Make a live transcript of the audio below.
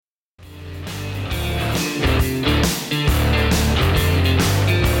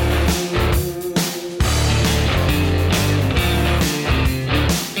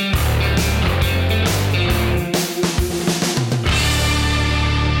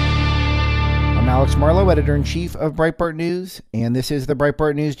Alex Marlow, editor-in-chief of Breitbart News, and this is the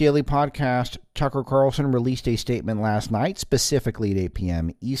Breitbart News Daily Podcast. Tucker Carlson released a statement last night, specifically at 8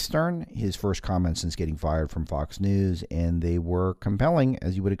 p.m. Eastern, his first comments since getting fired from Fox News, and they were compelling,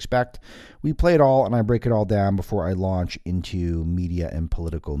 as you would expect. We play it all, and I break it all down before I launch into media and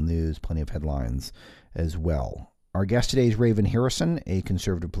political news, plenty of headlines as well. Our guest today is Raven Harrison, a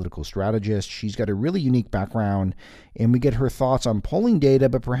conservative political strategist. She's got a really unique background, and we get her thoughts on polling data,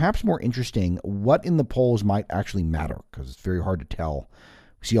 but perhaps more interesting, what in the polls might actually matter, because it's very hard to tell.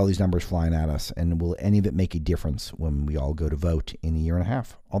 We see all these numbers flying at us, and will any of it make a difference when we all go to vote in a year and a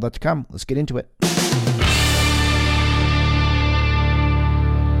half? All that to come. Let's get into it.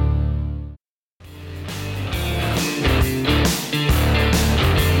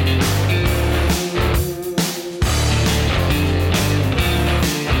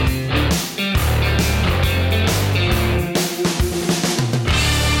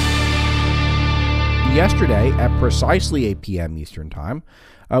 Yesterday, at precisely 8 p.m. Eastern Time,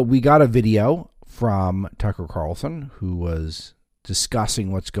 we got a video from Tucker Carlson, who was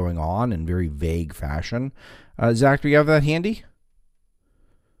discussing what's going on in very vague fashion. Zach, do you have that handy?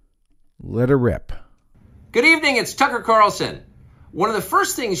 Let her rip. Good evening, it's Tucker Carlson. One of the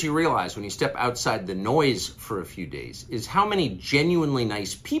first things you realize when you step outside the noise for a few days is how many genuinely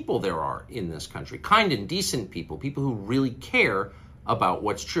nice people there are in this country. Kind and decent people, people who really care about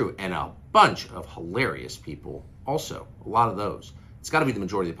what's true, and a bunch of hilarious people also, a lot of those. It's got to be the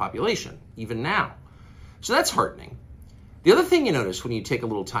majority of the population, even now. So that's heartening. The other thing you notice when you take a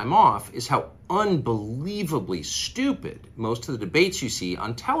little time off is how unbelievably stupid most of the debates you see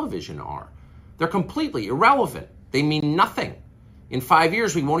on television are. They're completely irrelevant. They mean nothing. In 5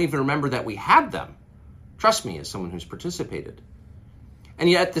 years, we won't even remember that we had them. Trust me, as someone who's participated. And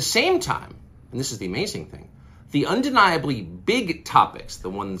yet at the same time, and this is the amazing thing, the undeniably big topics, the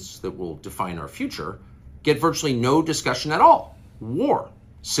ones that will define our future, get virtually no discussion at all. War,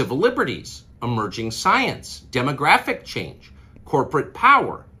 civil liberties, emerging science, demographic change, corporate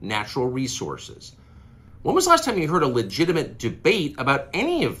power, natural resources. When was the last time you heard a legitimate debate about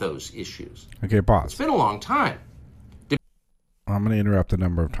any of those issues? Okay, pause. It's been a long time. I'm going to interrupt a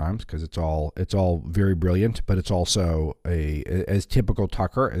number of times because it's all very brilliant, but it's also as typical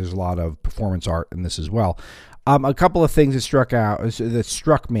Tucker. There's a lot of performance art in this as well. A couple of things that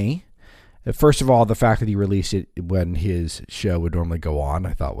struck me. First of all, the fact that he released it when his show would normally go on,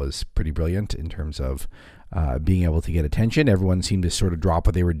 I thought was pretty brilliant in terms of being able to get attention. Everyone seemed to sort of drop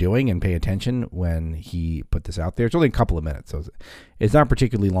what they were doing and pay attention when he put this out there. It's only a couple of minutes, so it's not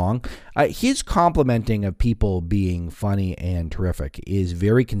particularly long. His complimenting of people being funny and terrific is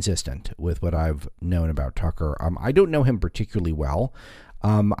very consistent with what I've known about Tucker. I don't know him particularly well.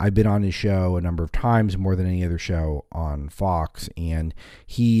 I've been on his show a number of times, more than any other show on Fox, and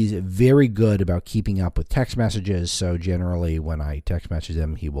he's very good about keeping up with text messages. So generally when I text message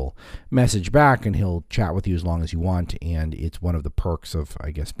him, he will message back and he'll chat with you as long as you want. And it's one of the perks of,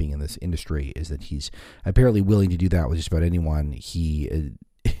 I guess, being in this industry is that he's apparently willing to do that with just about anyone he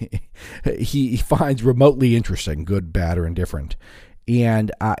finds remotely interesting, good, bad, or indifferent.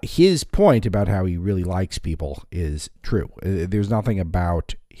 And his point about how he really likes people is true. There's nothing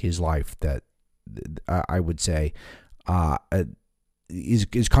about his life that I would say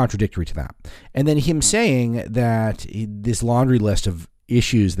is contradictory to that. And then him saying that this laundry list of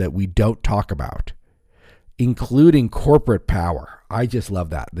issues that we don't talk about, including corporate power. I just love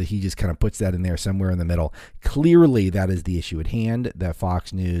that he just kind of puts that in there somewhere in the middle. Clearly, that is the issue at hand, that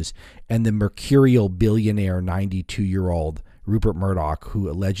Fox News and the mercurial billionaire 92-year-old Rupert Murdoch, who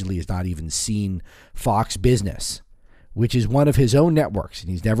allegedly has not even seen Fox Business, which is one of his own networks, and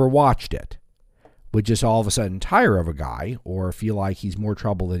he's never watched it, would just all of a sudden tire of a guy or feel like he's more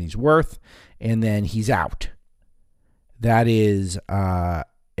trouble than he's worth, and then he's out. That is a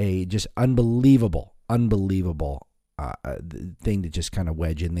just unbelievable thing to just kind of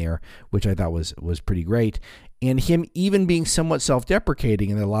wedge in there, which I thought was pretty great. And him even being somewhat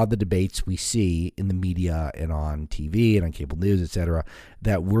self-deprecating in a lot of the debates we see in the media and on TV and on cable news, etc.,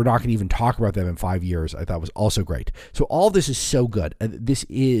 that we're not going to even talk about them in 5 years, I thought was also great. So all this is so good. This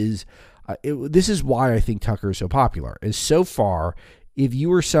is why I think Tucker is so popular. Is so far, if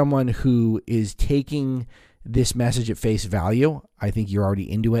you are someone who is taking this message at face value, I think you're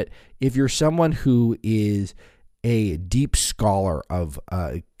already into it. If you're someone who is a deep scholar of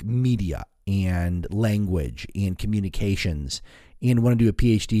media and language and communications and want to do a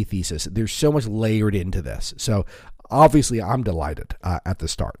PhD thesis, there's so much layered into this. So obviously I'm delighted at the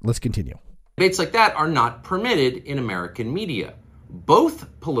start. Let's continue. Debates like that are not permitted in American media. Both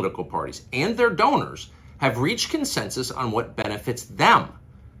political parties and their donors have reached consensus on what benefits them.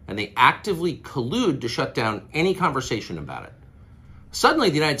 and they actively collude to shut down any conversation about it. Suddenly,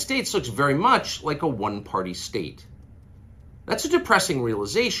 the United States looks very much like a one-party state. That's a depressing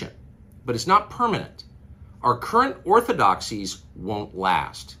realization, but it's not permanent. Our current orthodoxies won't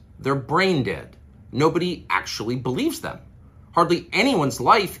last. They're brain dead. Nobody actually believes them. Hardly anyone's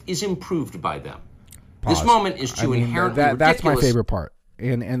life is improved by them. Pause. This moment is too inherently ridiculous. That's my favorite part.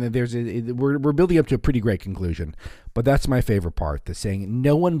 And we're building up to a pretty great conclusion, but that's my favorite part, the saying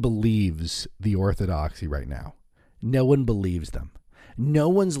no one believes the orthodoxy right now. No one believes them. No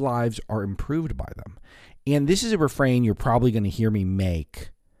one's lives are improved by them. And this is a refrain you're probably going to hear me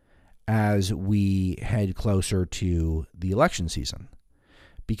make as we head closer to the election season.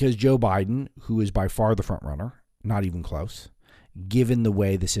 Because Joe Biden, who is by far the front runner, not even close, given the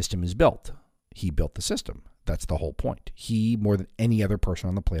way the system is built, he built the system. That's the whole point. He, more than any other person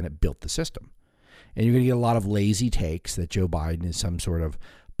on the planet, built the system. And you're going to get a lot of lazy takes that Joe Biden is some sort of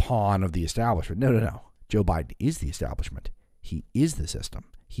pawn of the establishment. No. Joe Biden is the establishment. He is the system.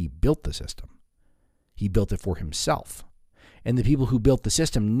 He built the system. He built it for himself. And the people who built the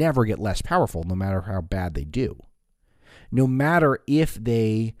system never get less powerful, no matter how bad they do. No matter if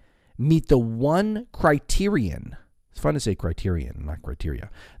they meet the one criterion. It's fun to say criterion, not criteria.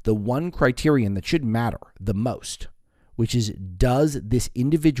 The one criterion that should matter the most, which is, does this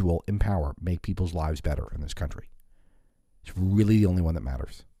individual in power make people's lives better in this country? It's really the only one that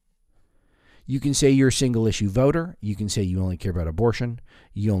matters. You can say you're a single issue voter. You can say you only care about abortion.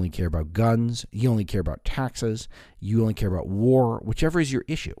 You only care about guns. You only care about taxes. You only care about war, whichever is your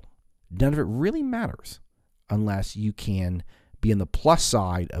issue. None of it really matters unless you can be on the plus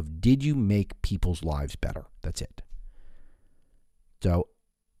side of, did you make people's lives better? That's it. So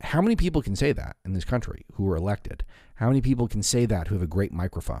how many people can say that in this country who are elected? How many people can say that who have a great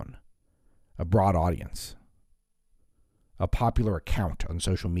microphone, a broad audience, a popular account on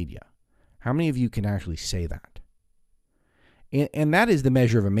social media? How many of you can actually say that? And that is the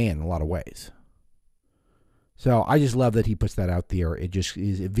measure of a man in a lot of ways. So I just love that he puts that out there. It just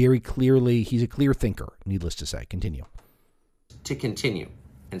is very clearly, he's a clear thinker, needless to say. Continue. To continue,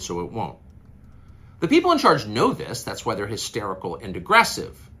 and so it won't. The people in charge know this. That's why they're hysterical and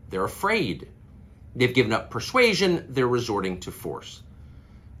aggressive. They're afraid. They've given up persuasion. They're resorting to force.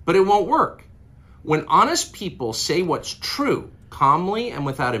 But it won't work. When honest people say what's true, calmly and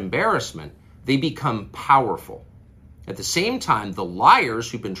without embarrassment, they become powerful. At the same time, the liars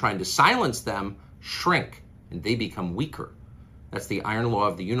who've been trying to silence them shrink, and they become weaker. That's the iron law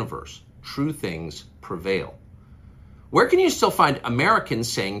of the universe. True things prevail. Where can you still find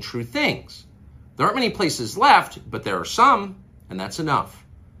Americans saying true things? There aren't many places left, but there are some, and that's enough.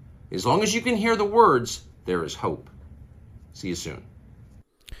 As long as you can hear the words, there is hope. See you soon.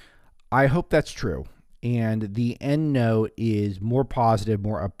 I hope that's true. And the end note is more positive,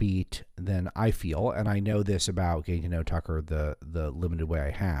 more upbeat than I feel. And I know this about getting to know Tucker the limited way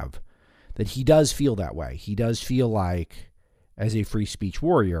I have, that he does feel that way. He does feel like, as a free speech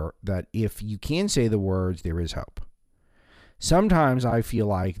warrior, that if you can say the words, there is hope. Sometimes I feel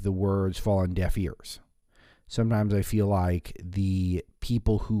like the words fall on deaf ears. Sometimes I feel like the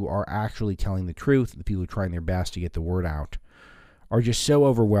people who are actually telling the truth, the people who are trying their best to get the word out, are just so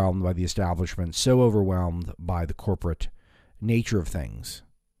overwhelmed by the establishment, so overwhelmed by the corporate nature of things,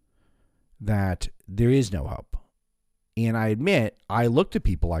 that there is no hope. And I admit, I look to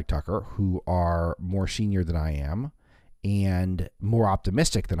people like Tucker, who are more senior than I am, and more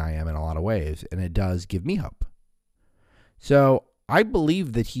optimistic than I am in a lot of ways, and it does give me hope. So I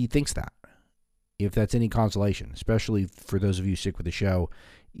believe that he thinks that, if that's any consolation, especially for those of you who stick with the show,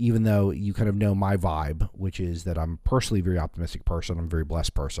 even though you kind of know my vibe, which is that I'm personally a very optimistic person. I'm a very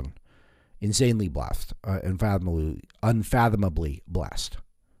blessed person, insanely blessed, unfathomably blessed,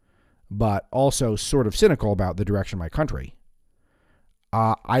 but also sort of cynical about the direction of my country.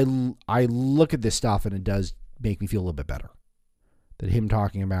 I look at this stuff and it does make me feel a little bit better. That him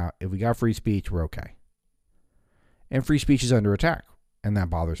talking about, if we got free speech, we're okay. And free speech is under attack, and that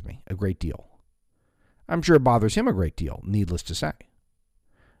bothers me a great deal. I'm sure it bothers him a great deal, needless to say.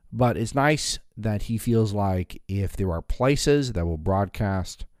 But it's nice that he feels like if there are places that will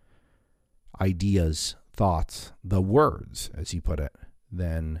broadcast ideas, thoughts, the words, as he put it,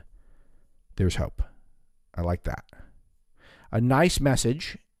 then there's hope. I like that. A nice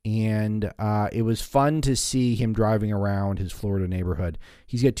message, and it was fun to see him driving around his Florida neighborhood.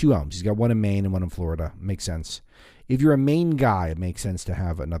 He's got two homes. He's got one in Maine and one in Florida. Makes sense. If you're a Maine guy, it makes sense to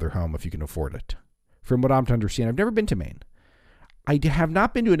have another home if you can afford it. From what I'm to understand, I've never been to Maine. I have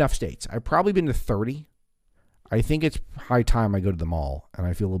not been to enough states. I've probably been to 30. I think it's high time I go to them all, and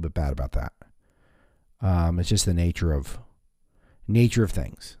I feel a little bit bad about that. It's just the nature of nature of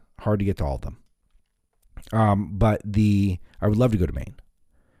things. Hard to get to all of them. But I would love to go to Maine.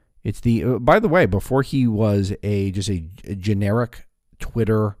 It's by the way, before he was just a generic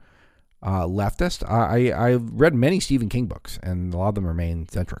Twitter leftist, I've read many Stephen King books, and a lot of them are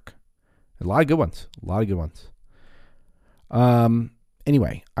Maine-centric. A lot of good ones.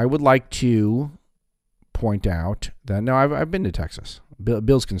 Anyway, I would like to point out that, no, I've been to Texas.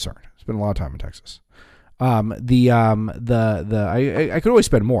 Bill's concerned. Spent a lot of time in Texas. I could always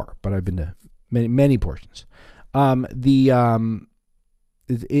spend more, but I've been to many portions.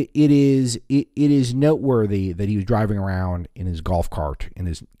 It is noteworthy that he was driving around in his golf cart in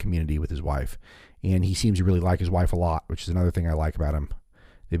his community with his wife, and he seems to really like his wife a lot, which is another thing I like about him.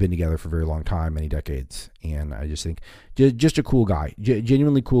 They've been together for a very long time, many decades, and I just think just a cool guy,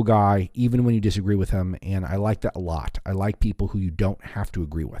 genuinely cool guy, even when you disagree with him, and I like that a lot. I like people who you don't have to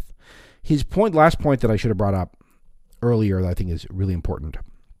agree with. His last point that I should have brought up earlier that I think is really important,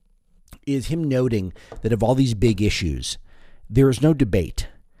 is him noting that of all these big issues, there is no debate.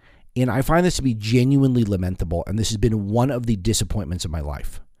 And I find this to be genuinely lamentable, and this has been one of the disappointments of my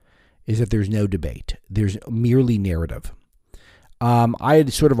life, is that there's no debate. There's merely narrative. I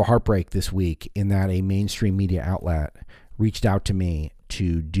had sort of a heartbreak this week in that a mainstream media outlet reached out to me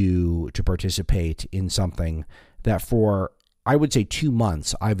to participate in something that for, I would say, 2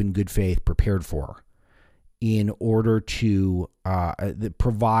 months I've in good faith prepared for, in order to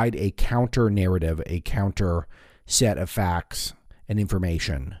provide a counter narrative, a counter set of facts and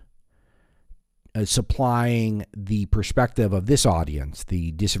information, supplying the perspective of this audience,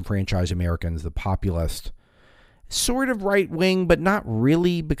 the disenfranchised Americans, the populist, sort of right-wing, but not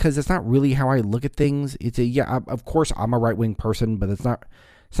really, because that's not really how I look at things. Of course I'm a right-wing person, but it's not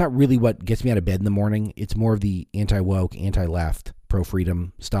really what gets me out of bed in the morning. It's more of the anti-woke, anti-left,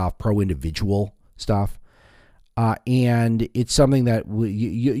 pro-freedom stuff, pro-individual stuff. And it's something that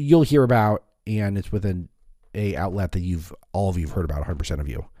you'll hear about, and it's within a outlet that all of you've heard about, 100% of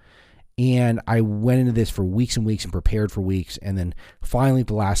you. And I went into this for weeks and weeks and prepared for weeks, and then finally at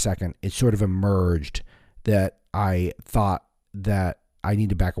the last second, it sort of emerged that I thought that I need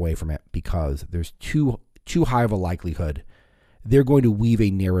to back away from it because there's too high of a likelihood they're going to weave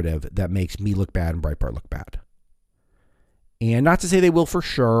a narrative that makes me look bad and Breitbart look bad. And not to say they will for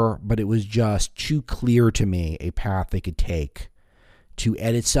sure, but it was just too clear to me a path they could take to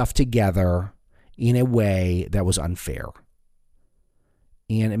edit stuff together in a way that was unfair.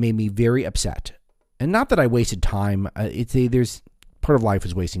 And it made me very upset. And not that I wasted time. There's part of life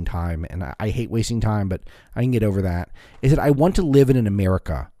is wasting time, and I hate wasting time, but I can get over that. Is that I want to live in an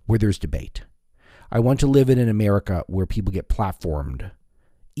America where there's debate. I want to live in an America where people get platformed,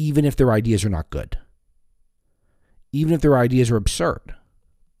 even if their ideas are not good. Even if their ideas are absurd.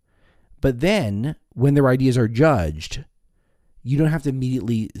 But then, when their ideas are judged, you don't have to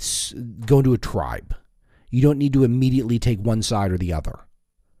immediately go into a tribe. You don't need to immediately take one side or the other.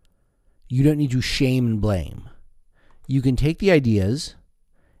 You don't need to shame and blame. You can take the ideas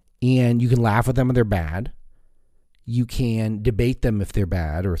and you can laugh at them if they're bad. You can debate them if they're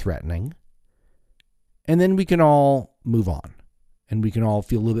bad or threatening. And then we can all move on. And we can all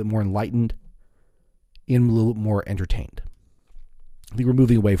feel a little bit more enlightened and a little bit more entertained. I think we're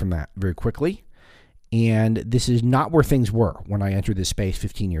moving away from that very quickly. And this is not where things were when I entered this space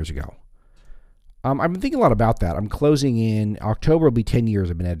 15 years ago. I've been thinking a lot about that. I'm closing in October. Will be 10 years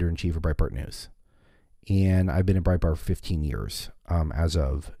I've been editor-in-chief of Breitbart News. And I've been at Breitbart for 15 years as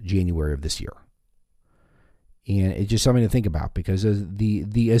of January of this year. And it's just something to think about because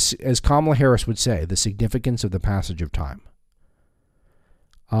as Kamala Harris would say, the significance of the passage of time.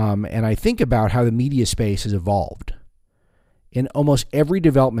 And I think about how the media space has evolved. And almost every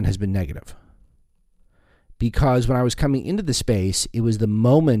development has been negative. Because when I was coming into the space, it was the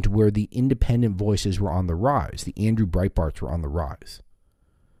moment where the independent voices were on the rise. The Andrew Breitbarts were on the rise.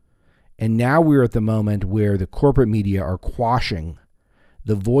 And now we're at the moment where the corporate media are quashing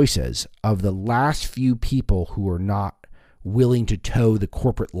the voices of the last few people who are not willing to toe the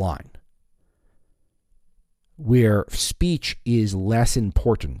corporate line. Where speech is less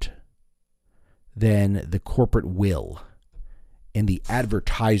important than the corporate will and the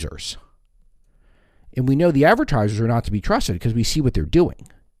advertisers. And we know the advertisers are not to be trusted because we see what they're doing.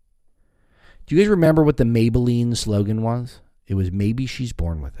 Do you guys remember what the Maybelline slogan was? It was, maybe she's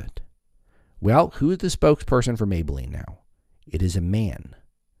born with it. Well, who is the spokesperson for Maybelline now? It is a man.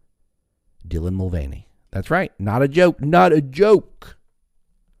 Dylan Mulvaney. That's right. Not a joke. Not a joke.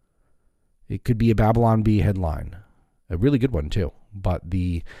 It could be a Babylon Bee headline. A really good one, too. But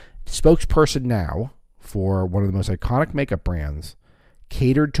the spokesperson now for one of the most iconic makeup brands,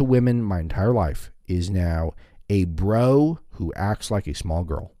 catered to women my entire life, is now a bro who acts like a small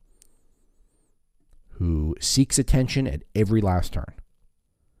girl, who seeks attention at every last turn.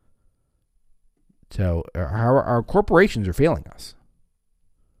 So our corporations are failing us.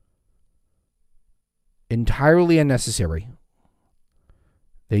 Entirely unnecessary.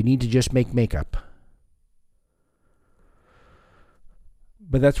 They need to just make makeup.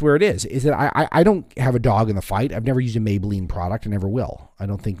 But that's where it is that I don't have a dog in the fight. I've never used a Maybelline product. I never will. I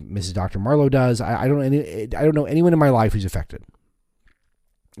don't think Mrs. Dr. Marlowe does. I don't know anyone in my life who's affected.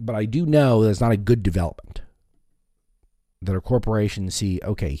 But I do know that it's not a good development. That our corporations see,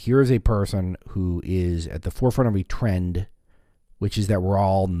 okay, here is a person who is at the forefront of a trend, which is that we're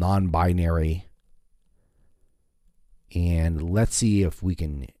all non-binary. And let's see if we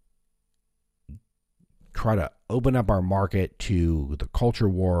can try to open up our market to the culture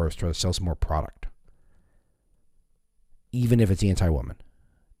wars, try to sell some more product. Even if it's anti-woman.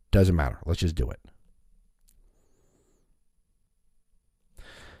 Doesn't matter. Let's just do it.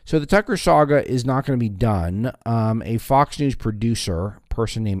 So the Tucker saga is not going to be done. A Fox News producer, a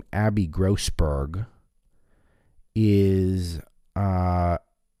person named Abby Grossberg, is going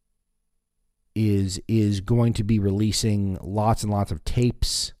to be releasing lots and lots of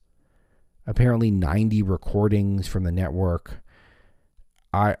tapes. Apparently 90 recordings from the network.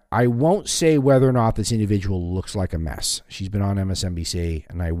 I won't say whether or not this individual looks like a mess. She's been on MSNBC,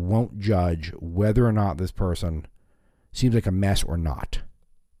 and I won't judge whether or not this person seems like a mess or not.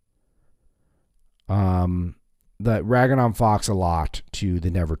 The ragging on Fox a lot to the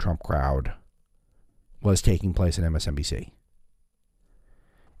Never Trump crowd was taking place at MSNBC.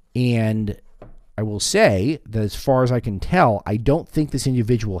 And I will say that as far as I can tell, I don't think this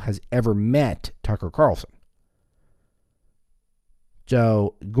individual has ever met Tucker Carlson.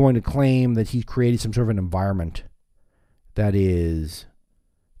 So going to claim that he's created some sort of an environment that is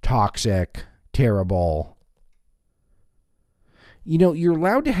toxic, terrible. You know, you're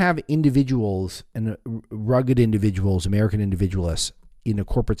allowed to have individuals and rugged individuals, American individualists in a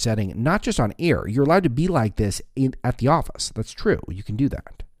corporate setting, not just on air. You're allowed to be like this at the office. That's true. You can do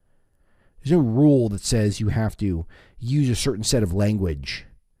that. There's no rule that says you have to use a certain set of language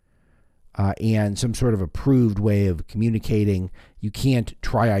and some sort of approved way of communicating. You can't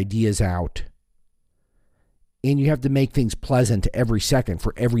try ideas out. And you have to make things pleasant every second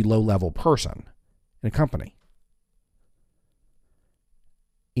for every low-level person in a company.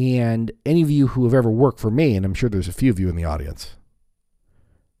 And any of you who have ever worked for me, and I'm sure there's a few of you in the audience,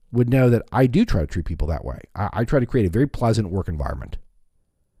 would know that I do try to treat people that way. I try to create a very pleasant work environment.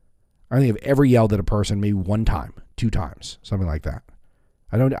 I don't think I've ever yelled at a person maybe one time, 2 times, something like that.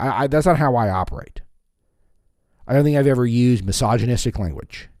 That's not how I operate. I don't think I've ever used misogynistic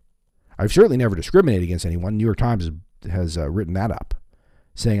language. I've certainly never discriminated against anyone. New York Times has written that up,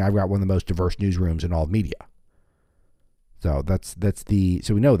 saying I've got one of the most diverse newsrooms in all of media. So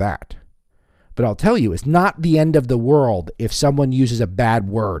so we know that. But I'll tell you, it's not the end of the world if someone uses a bad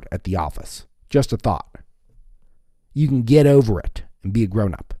word at the office. Just a thought. You can get over it and be a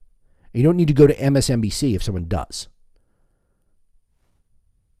grown-up. You don't need to go to MSNBC if someone does.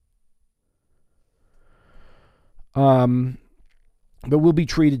 But we'll be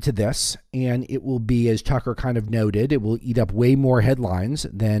treated to this, and it will be, as Tucker kind of noted, it will eat up way more headlines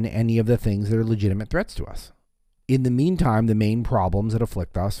than any of the things that are legitimate threats to us. In the meantime, the main problems that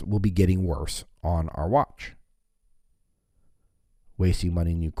afflict us will be getting worse on our watch. Wasting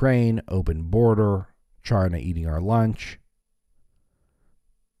money in Ukraine, open border, China eating our lunch,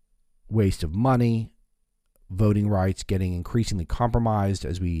 waste of money, voting rights getting increasingly compromised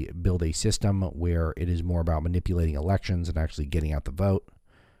as we build a system where it is more about manipulating elections and actually getting out the vote,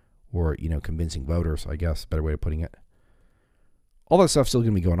 or, convincing voters, I guess, better way of putting it. All that stuff's still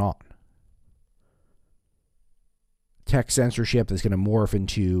going to be going on. Tech censorship that's going to morph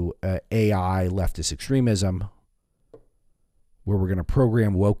into AI leftist extremism, where we're going to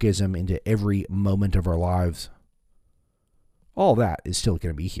program wokeism into every moment of our lives. All that is still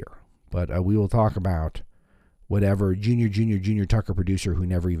going to be here. But we will talk about whatever junior Tucker producer who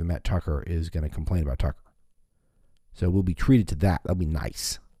never even met Tucker is going to complain about Tucker. So we'll be treated to that. That'll be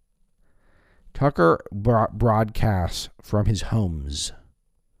nice. Tucker broadcasts from his homes.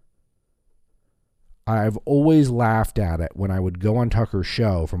 I've always laughed at it when I would go on Tucker's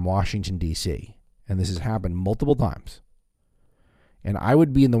show from Washington, D.C., and this has happened multiple times. And I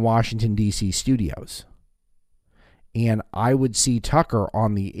would be in the Washington, D.C. studios, and I would see Tucker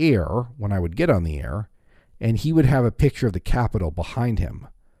on the air when I would get on the air, and he would have a picture of the Capitol behind him,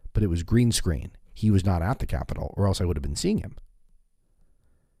 but it was green screen. He was not at the Capitol, or else I would have been seeing him.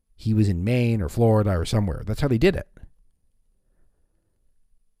 He was in Maine or Florida or somewhere. That's how they did it.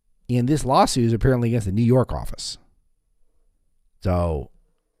 And this lawsuit is apparently against the New York office. So,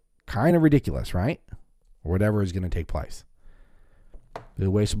 kind of ridiculous, right? Or whatever is going to take place.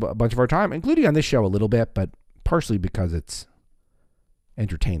 It'll waste a bunch of our time, including on this show a little bit, but partially because it's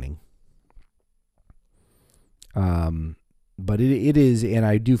entertaining. But it is, and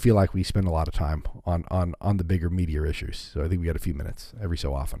I do feel like we spend a lot of time on the bigger media issues. So I think we got a few minutes every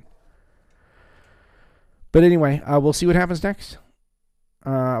so often. But anyway, we'll see what happens next.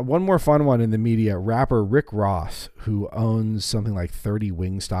 One more fun one in the media. Rapper Rick Ross, who owns something like 30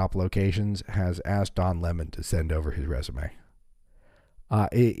 Wingstop locations, has asked Don Lemon to send over his resume.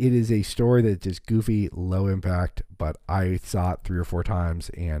 It is a story that's just goofy, low impact, but I saw it 3 or 4 times,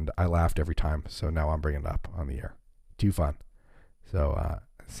 and I laughed every time. So now I'm bringing it up on the air. Too fun. So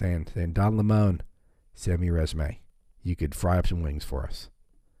saying, Don Lemon, send me your resume. You could fry up some wings for us.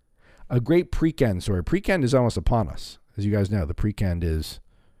 A great pre-Ken story. Pre-Ken is almost upon us. As you guys know, the pre-Ken is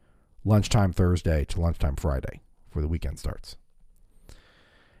lunchtime Thursday to lunchtime Friday before the weekend starts.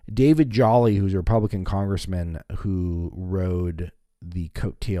 David Jolly, who's a Republican congressman who rode the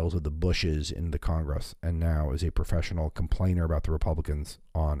coattails of the Bushes in the Congress and now is a professional complainer about the Republicans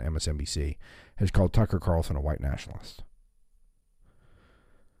on MSNBC, has called Tucker Carlson a white nationalist.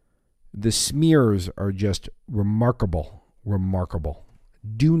 The smears are just remarkable.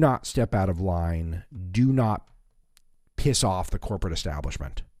 Do not step out of line. Do not piss off the corporate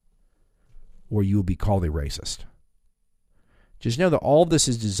establishment, or you will be called a racist. Just know that all of this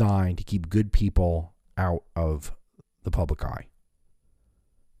is designed to keep good people out of the public eye.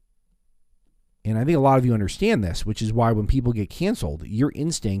 And I think a lot of you understand this, which is why when people get canceled, your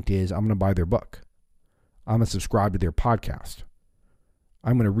instinct is, I'm going to buy their book. I'm going to subscribe to their podcast.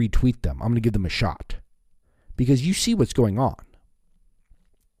 I'm going to retweet them. I'm going to give them a shot. Because you see what's going on.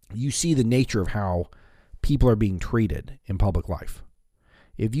 You see the nature of how people are being treated in public life.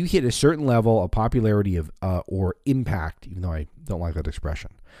 If you hit a certain level of popularity of or impact, even though I don't like that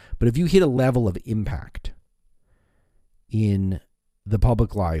expression, but if you hit a level of impact in the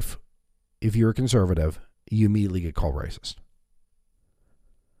public life, if you're a conservative, you immediately get called racist.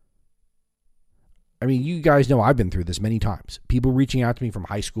 I mean, you guys know I've been through this many times. People reaching out to me from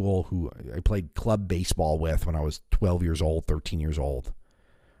high school who I played club baseball with when I was 12 years old, 13 years old,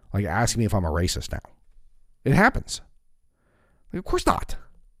 like asking me if I'm a racist now. It happens. Like, of course not.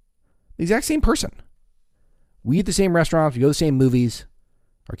 The exact same person. We eat the same restaurants. We go to the same movies.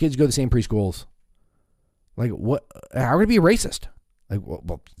 Our kids go to the same preschools. Like, what? How are we going to be a racist? Like,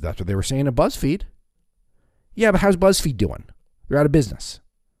 well, that's what they were saying at BuzzFeed. Yeah, but how's BuzzFeed doing? They're out of business.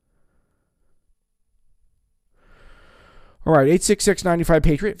 All right,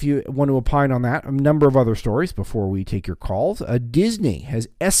 866-95-PATRIOT if you want to opine on that. A number of other stories before we take your calls. Disney has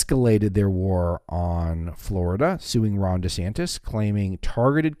escalated their war on Florida, suing Ron DeSantis, claiming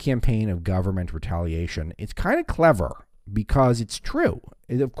targeted campaign of government retaliation. It's kind of clever because it's true.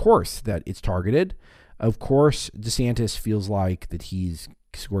 Of course that it's targeted. Of course, DeSantis feels like that he's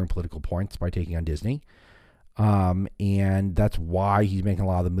scoring political points by taking on Disney. And that's why he's making a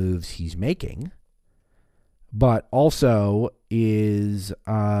lot of the moves he's making. But also is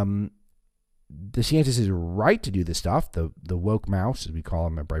DeSantis is right to do this stuff. The woke mouse, as we call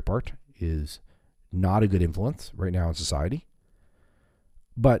him at Breitbart, is not a good influence right now in society.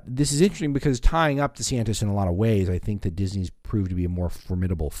 But this is interesting because tying up DeSantis in a lot of ways, I think that Disney's proved to be a more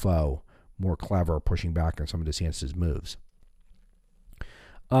formidable foe, more clever, pushing back on some of DeSantis' moves.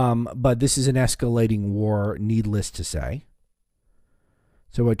 But this is an escalating war, needless to say.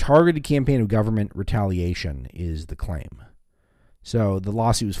 So a targeted campaign of government retaliation is the claim. So the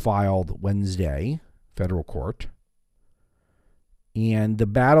lawsuit was filed Wednesday, federal court. And the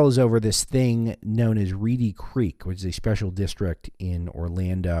battle is over this thing known as Reedy Creek, which is a special district in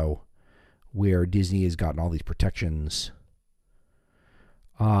Orlando where Disney has gotten all these protections.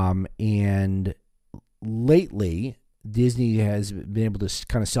 And lately, Disney has been able to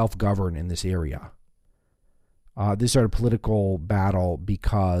kind of self-govern in this area. This started a political battle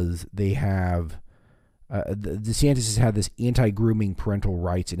because they have DeSantis has had this anti-grooming parental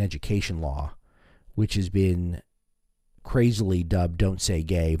rights and education law, which has been crazily dubbed "Don't Say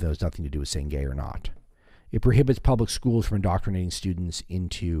Gay," though it has nothing to do with saying gay or not. It prohibits public schools from indoctrinating students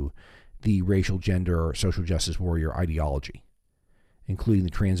into the racial, gender, social justice warrior ideology, including the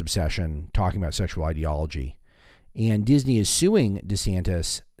trans obsession, talking about sexual ideology. And Disney is suing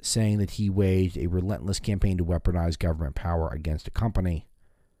DeSantis, saying that he waged a relentless campaign to weaponize government power against a company.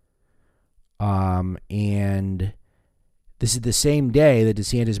 And this is the same day that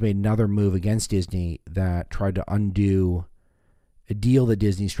DeSantis made another move against Disney that tried to undo a deal that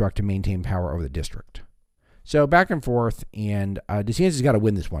Disney struck to maintain power over the district. So back and forth, and DeSantis has got to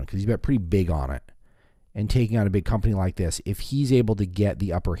win this one because he's bet pretty big on it. And taking on a big company like this, if he's able to get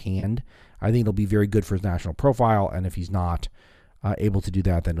the upper hand, I think it'll be very good for his national profile. And if he's not able to do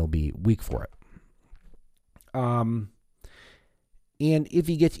that, then he'll be weak for it. And if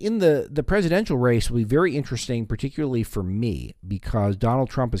he gets in the presidential race, will be very interesting, particularly for me, because Donald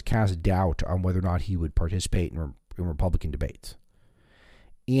Trump has cast doubt on whether or not he would participate in Republican debates.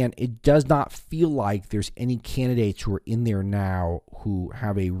 And it does not feel like there's any candidates who are in there now who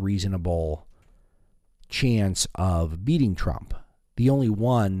have a reasonable chance of beating Trump. The only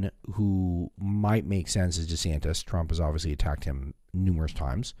one who might make sense is DeSantis. Trump has obviously attacked him numerous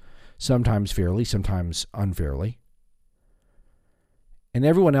times, sometimes fairly, sometimes unfairly. And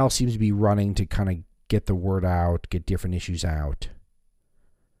everyone else seems to be running to kind of get the word out, get different issues out.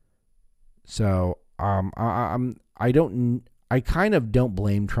 So I kind of don't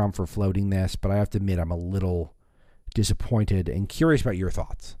blame Trump for floating this, but I have to admit I'm a little disappointed and curious about your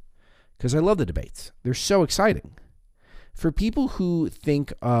thoughts. Because I love the debates. They're so exciting. For people who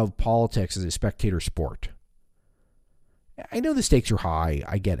think of politics as a spectator sport, I know the stakes are high.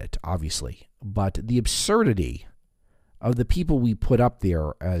 I get it, obviously. But the absurdity of the people we put up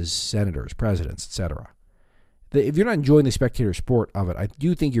there as senators, presidents, etc. If you're not enjoying the spectator sport of it, I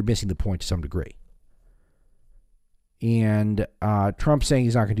do think you're missing the point to some degree. And Trump saying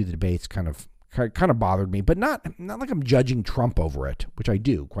he's not going to do the debates kind of bothered me, but not like I'm judging Trump over it, which I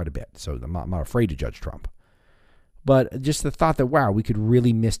do quite a bit. So I'm not afraid to judge Trump. But just the thought that, wow, we could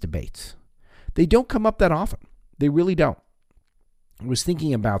really miss debates. They don't come up that often. They really don't. I was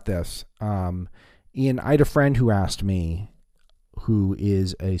thinking about this, and I had a friend who asked me, who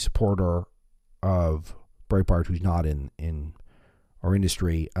is a supporter of Breitbart, who's not in our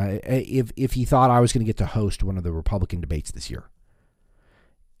industry, if he thought I was going to get to host one of the Republican debates this year.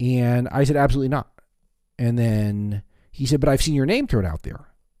 And I said, absolutely not. And then he said, but I've seen your name thrown out there,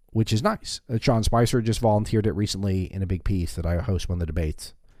 which is nice. Sean Spicer just volunteered it recently in a big piece that I host one of the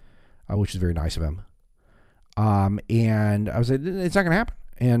debates, which is very nice of him. And I was like, it's not going to happen.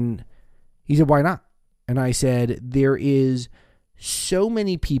 And he said, why not? And I said, there is so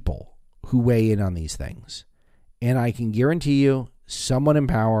many people who weigh in on these things. And I can guarantee you someone in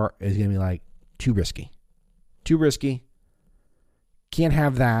power is going to be like, too risky. Too risky. Can't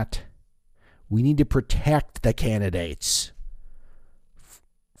have that. We need to protect the candidates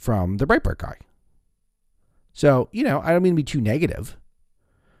from the Breitbart guy. So, I don't mean to be too negative,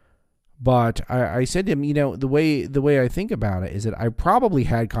 but I said to him, the way I think about it is that I probably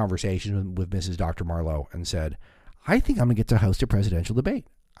had conversations with Mrs. Dr. Marlowe and said, I think I'm going to get to host a presidential debate.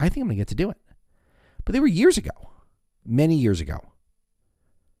 I think I'm going to get to do it. But they were years ago, many years ago,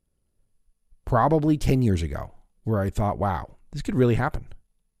 probably 10 years ago, where I thought, wow, this could really happen.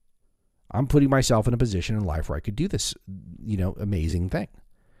 I'm putting myself in a position in life where I could do this, amazing thing.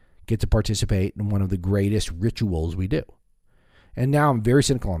 Get to participate in one of the greatest rituals we do. And now I'm very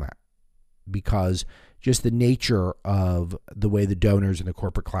cynical on that because just the nature of the way the donors in the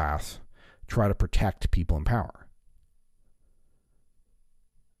corporate class try to protect people in power.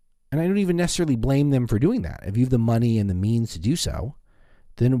 And I don't even necessarily blame them for doing that. If you have the money and the means to do so,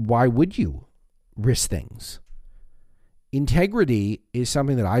 then why would you risk things? Integrity is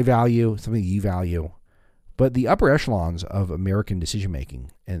something that I value, something that you value, but the upper echelons of American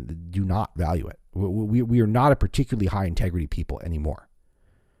decision-making do not value it. We are not a particularly high integrity people anymore.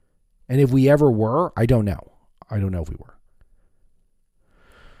 And if we ever were, I don't know. I don't know if we were.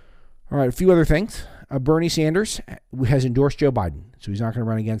 All right, a few other things. Bernie Sanders has endorsed Joe Biden, so he's not going to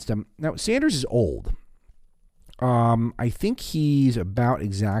run against him. Now, Sanders is old. I think he's about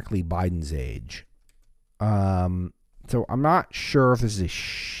exactly Biden's age. So I'm not sure if this is a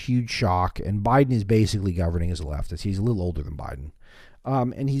huge shock, and Biden is basically governing as a leftist. He's a little older than Biden.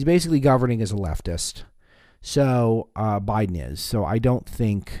 And he's basically governing as a leftist. So Biden is. So I don't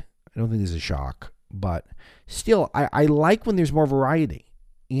think this is a shock. But still, I like when there's more variety.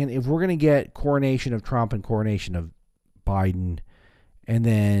 And if we're going to get coronation of Trump and coronation of Biden, and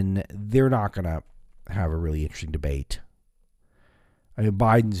then they're not going to have a really interesting debate. I mean,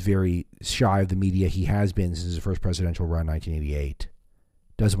 Biden's very shy of the media. He has been since his first presidential run in 1988.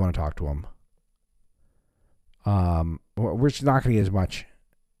 Doesn't want to talk to him. We're just not going to get as much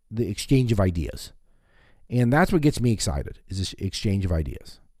the exchange of ideas. And that's what gets me excited, is this exchange of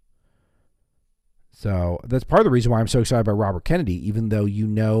ideas. So that's part of the reason why I'm so excited about Robert Kennedy, even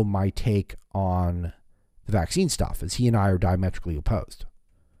though my take on the vaccine stuff, is he and I are diametrically opposed.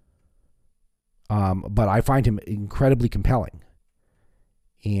 But I find him incredibly compelling.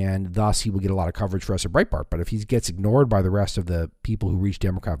 And thus he will get a lot of coverage for us at Breitbart. But if he gets ignored by the rest of the people who reach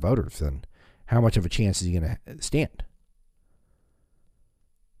Democrat voters, then how much of a chance is he going to stand?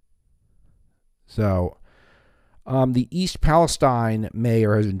 So the East Palestine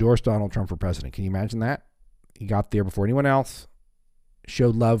mayor has endorsed Donald Trump for president. Can you imagine that? He got there before anyone else,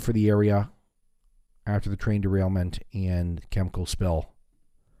 showed love for the area after the train derailment and chemical spill.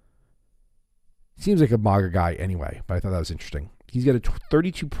 Seems like a MAGA guy anyway, but I thought that was interesting. He's got a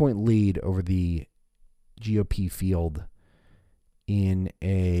 32-point lead over the GOP field in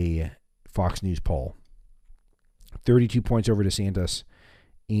a Fox News poll. 32 points over DeSantis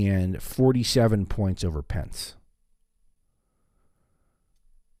and 47 points over Pence.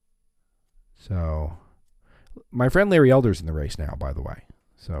 So, my friend Larry Elder's in the race now, by the way.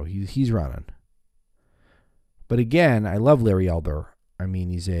 So, he's running. But again, I love Larry Elder. I mean,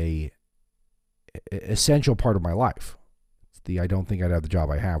 he's a essential part of my life. I don't think I'd have the job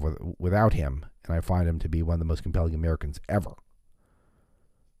I have without him, and I find him to be one of the most compelling Americans ever.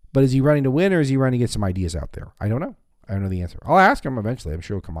 But is he running to win, or is he running to get some ideas out there? I don't know. I don't know the answer. I'll ask him eventually. I'm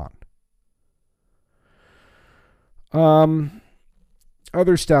sure he'll come on.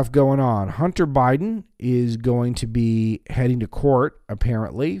 Other stuff going on. Hunter Biden is going to be heading to court,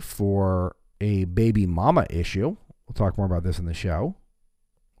 apparently, for a baby mama issue. We'll talk more about this in the show,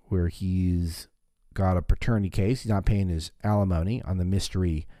 where he's got a paternity case. He's not paying his alimony on the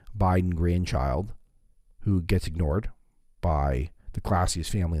mystery Biden grandchild who gets ignored by the classiest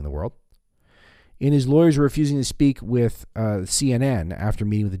family in the world. And his lawyers are refusing to speak with CNN after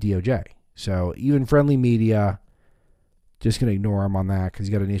meeting with the DOJ. So even friendly media just going to ignore him on that because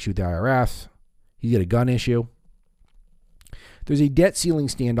he's got an issue with the IRS. He's got a gun issue. There's a debt ceiling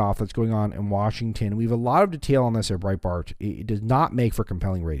standoff that's going on in Washington. We have a lot of detail on this at Breitbart. It does not make for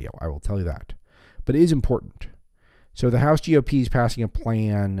compelling radio, I will tell you that. But it is important. So the House GOP is passing a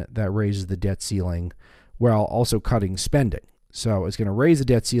plan that raises the debt ceiling while also cutting spending. So it's going to raise the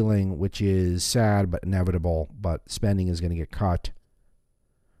debt ceiling, which is sad but inevitable, but spending is going to get cut.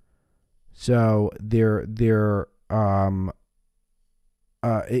 So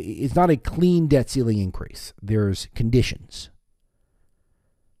it's not a clean debt ceiling increase. There's conditions.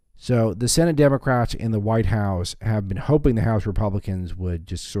 So the Senate Democrats and the White House have been hoping the House Republicans would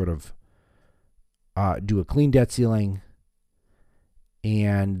just sort of do a clean debt ceiling,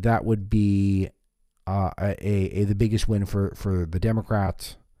 and that would be the biggest win for the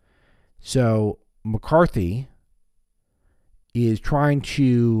Democrats. So McCarthy is trying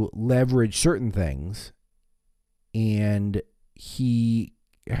to leverage certain things, and he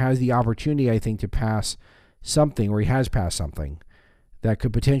has the opportunity, I think, to pass something, or he has passed something, that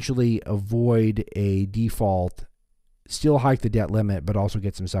could potentially avoid a default, still hike the debt limit, but also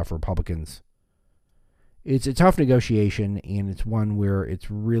get some stuff for Republicans. It's a tough negotiation, and it's one where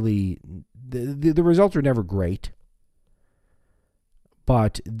it's really, the results are never great,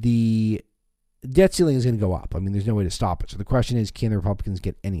 but the debt ceiling is going to go up. I mean, there's no way to stop it. So the question is, can the Republicans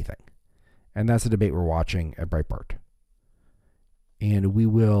get anything? And that's the debate we're watching at Breitbart. And we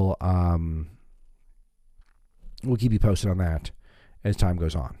will, we'll keep you posted on that as time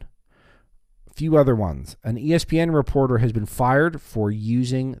goes on. A few other ones. An ESPN reporter has been fired for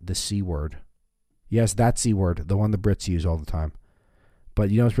using the C word. Yes, that C word, the one the Brits use all the time. But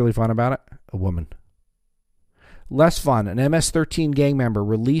you know what's really fun about it? A woman. Less fun, an MS-13 gang member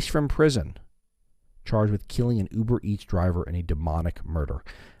released from prison, charged with killing an Uber Eats driver in a demonic murder.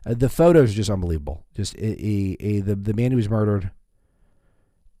 The photos are just unbelievable. Just the man who was murdered,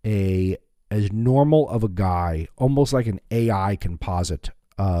 as normal of a guy, almost like an AI composite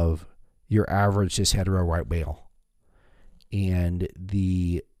of your average cis hetero white male. And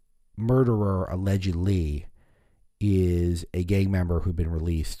the murderer allegedly is a gang member who'd been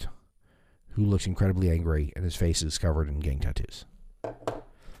released, who looks incredibly angry, and his face is covered in gang tattoos.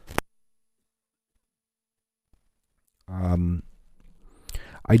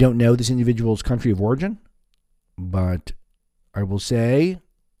 I don't know this individual's country of origin, but I will say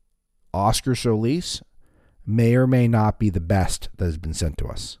Oscar Solis may or may not be the best that has been sent to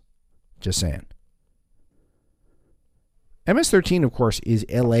us. Just saying. MS-13, of course, is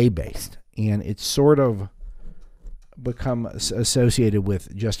LA-based, and it's sort of become associated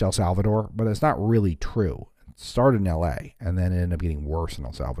with just El Salvador, but it's not really true. It started in LA, and then it ended up getting worse in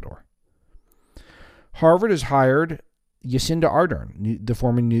El Salvador. Harvard has hired Jacinda Ardern, the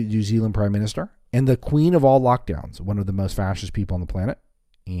former New Zealand Prime Minister, and the queen of all lockdowns, one of the most fascist people on the planet,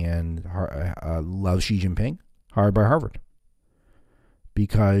 and loves Xi Jinping, hired by Harvard.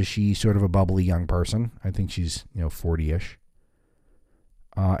 Because she's sort of a bubbly young person. I think she's 40-ish.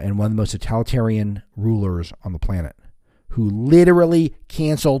 And one of the most totalitarian rulers on the planet, who literally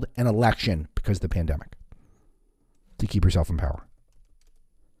canceled an election because of the pandemic to keep herself in power.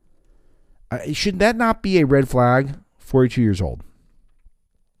 Should that not be a red flag? 42 years old.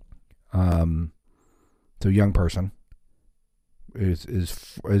 So young person, is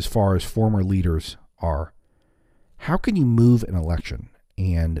as far as former leaders are. How can you move an election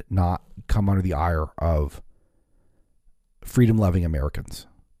and not come under the ire of freedom-loving Americans?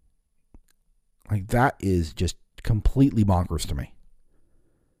 Like, that is just completely bonkers to me.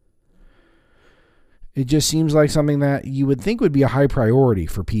 It just seems like something that you would think would be a high priority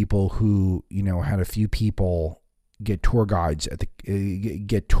for people who, had a few people get tours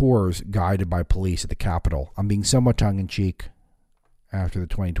guided by police at the Capitol. I'm being somewhat tongue-in-cheek after the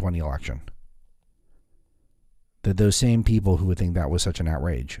 2020 election. That those same people who would think that was such an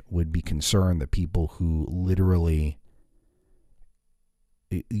outrage would be concerned that people who literally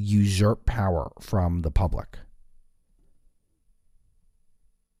usurp power from the public.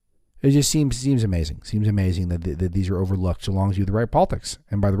 It just seems amazing. Seems amazing that these are overlooked so long as you have the right politics.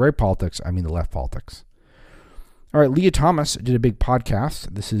 And by the right politics, I mean the left politics. All right, Leah Thomas did a big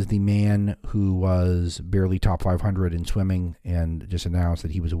podcast. This is the man who was barely top 500 in swimming and just announced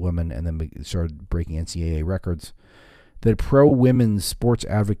that he was a woman and then started breaking NCAA records. That pro-women's sports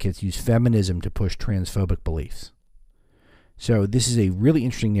advocates use feminism to push transphobic beliefs. So this is a really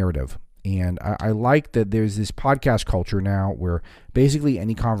interesting narrative. And I like that there's this podcast culture now where basically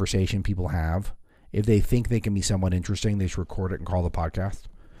any conversation people have, if they think they can be somewhat interesting, they just record it and call the podcast.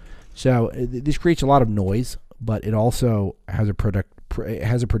 So this creates a lot of noise, but it also has a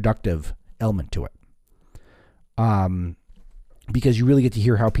productive element to it. Because you really get to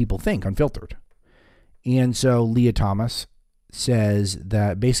hear how people think unfiltered. And so Leah Thomas says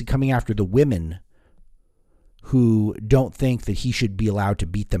that basically coming after the women who don't think that he should be allowed to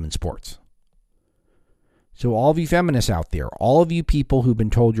beat them in sports. So all of you feminists out there, all of you people who've been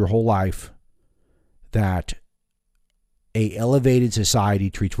told your whole life that a elevated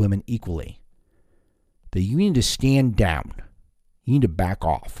society treats women equally, that you need to stand down. You need to back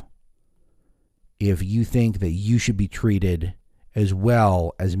off if you think that you should be treated as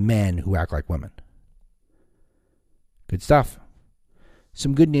well as men who act like women. Good stuff.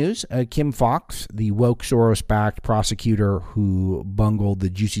 Some good news. Kim Foxx, the woke Soros-backed prosecutor who bungled the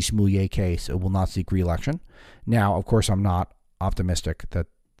Juicy Smollett case, will not seek re-election. Now, of course, I'm not optimistic that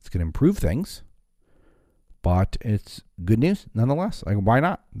it's going to improve things, but it's good news nonetheless. Like, why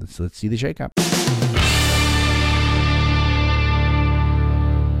not? Let's see the shakeup.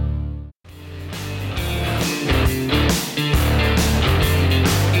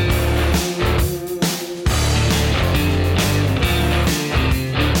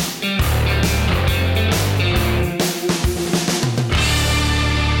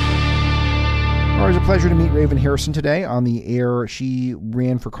 It was a pleasure to meet Raven Harrison today on the air. She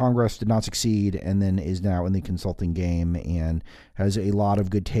ran for Congress, did not succeed, and then is now in the consulting game and has a lot of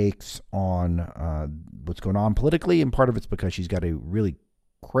good takes on what's going on politically, and part of it's because she's got a really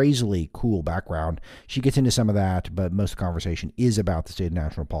crazily cool background. She gets into some of that, but most of the conversation is about the state of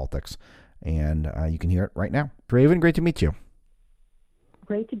national politics, and you can hear it right now. Raven, great to meet you.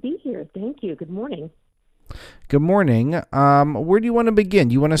 Great to be here. Thank you. Good morning. Good morning. Where do you want to begin?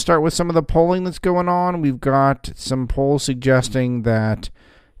 Do you want to start with some of the polling that's going on? We've got some polls suggesting that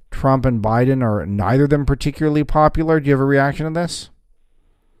Trump and Biden are neither of them particularly popular. Do you have a reaction to this?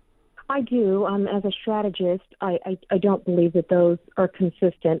 I do. As a strategist, I don't believe that those are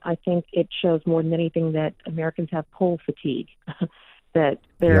consistent. I think it shows more than anything that Americans have poll fatigue, that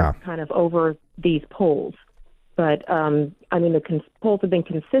they're kind of over these polls. But, the polls have been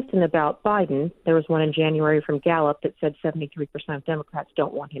consistent about Biden. There was one in January from Gallup that said 73% of Democrats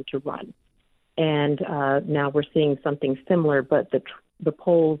don't want him to run. And now we're seeing something similar, but the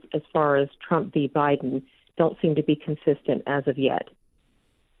polls as far as Trump v. Biden don't seem to be consistent as of yet.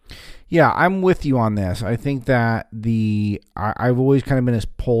 Yeah, I'm with you on this. I think that I've always kind of been a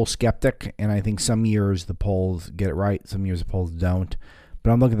poll skeptic, and I think some years the polls get it right, some years the polls don't. But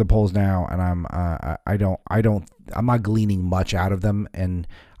I'm looking at the polls now, and I'm not gleaning much out of them, and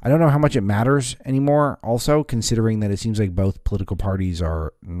I don't know how much it matters anymore. Also, considering that it seems like both political parties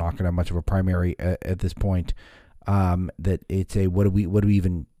are not going to have much of a primary at this point, that it's a what are we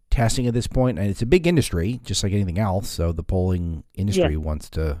even testing at this point? And it's a big industry, just like anything else. So the polling industry wants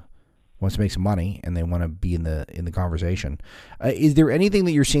to make some money, and they want to be in the conversation. Is there anything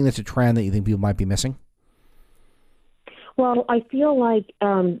that you're seeing that's a trend that you think people might be missing? Well, I feel like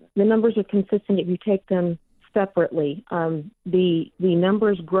the numbers are consistent if you take them separately. The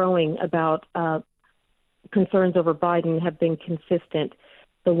numbers growing about concerns over Biden have been consistent.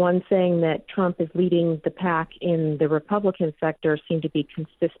 The one saying that Trump is leading the pack in the Republican sector seem to be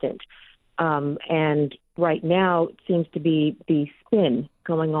consistent. And right now it seems to be the spin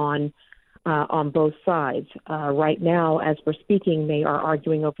going on on both sides. Right now, as we're speaking, they are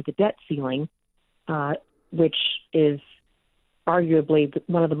arguing over the debt ceiling, which is arguably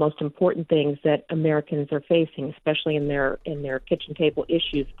one of the most important things that Americans are facing, especially in their kitchen table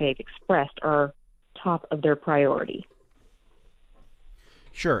issues they've expressed, are top of their priority.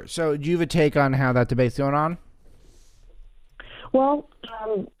 Sure. So do you have a take on how that debate's going on? Well,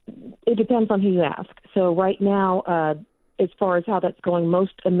 it depends on who you ask. So right now, as far as how that's going,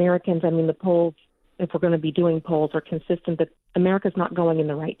 most Americans, I mean, the polls, if we're going to be doing polls, are consistent that America's not going in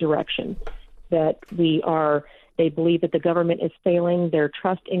the right direction, that they believe that the government is failing, their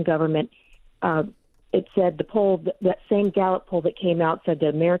trust in government. It said that same Gallup poll that came out said that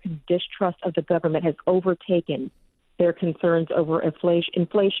Americans' distrust of the government has overtaken their concerns over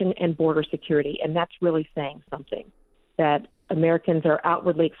inflation and border security. And that's really saying something, that Americans are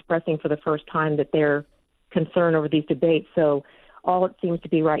outwardly expressing for the first time that they're concerned over these debates. So all it seems to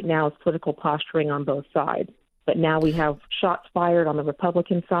be right now is political posturing on both sides. But now we have shots fired on the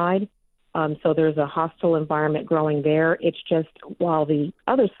Republican side. So there's a hostile environment growing there. It's just while the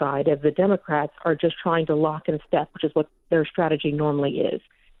other side of the Democrats are just trying to lock in step, which is what their strategy normally is,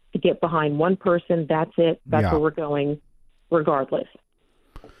 to get behind one person. That's it. That's where we're going regardless.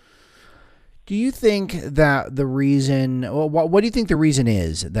 Do you think that the reason, what do you think the reason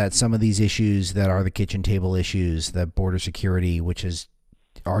is that some of these issues that are the kitchen table issues, that border security, which is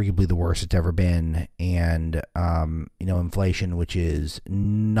arguably the worst it's ever been, and inflation, which is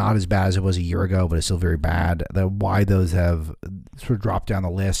not as bad as it was a year ago, but it's still very bad, why those have sort of dropped down the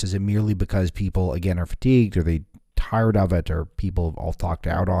list? Is it merely because people, again, are fatigued? Are they tired of it? Or people have all talked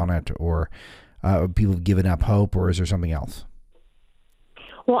out on it? Or people have given up hope? Or is there something else?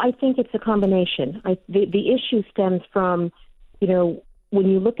 Well, I think it's a combination. The issue stems from, when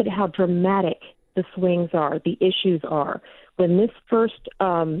you look at how dramatic the swings are, the issues are. When this first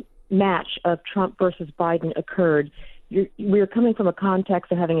match of Trump versus Biden occurred, we were coming from a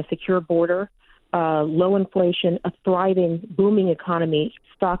context of having a secure border, low inflation, a thriving, booming economy,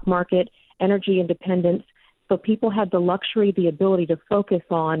 stock market, energy independence. So people had the luxury, the ability to focus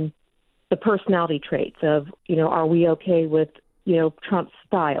on the personality traits of, are we okay with Trump's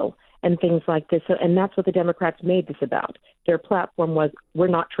style and things like this. And that's what the Democrats made this about. Their platform was, we're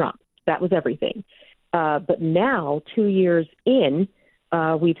not Trump. That was everything. But now, 2 years in,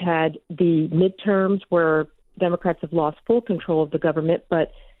 we've had the midterms where Democrats have lost full control of the government,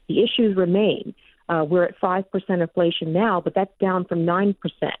 but the issues remain. We're at 5% inflation now, but that's down from 9%.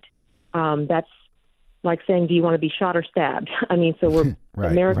 That's like saying, do you want to be shot or stabbed? I mean, so we're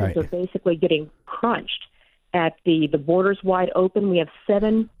Americans are basically getting crunched. At the borders wide open, we have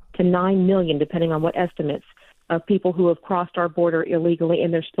 7 to 9 million, depending on what estimates, of people who have crossed our border illegally,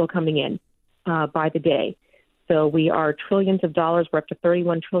 and they're still coming in by the day. So we are trillions of dollars. We're up to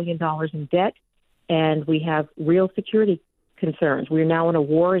 $31 trillion in debt, and we have real security concerns. We're now in a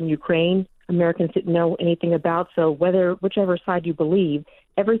war in Ukraine. Americans didn't know anything about. So whichever side you believe,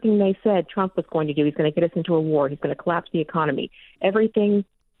 everything they said Trump was going to do, he's going to get us into a war. He's going to collapse the economy. Everything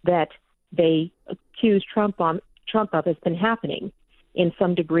that they accused Trump of has been happening in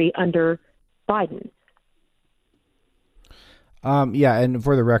some degree under Biden. And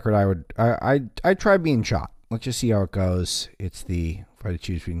for the record, I try being shot. Let's just see how it goes. It's if I had to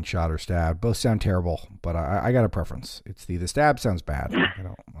choose between shot or stabbed. Both sound terrible, but I got a preference. It's the stab sounds bad. I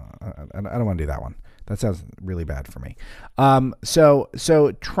don't want to do that one. That sounds really bad for me.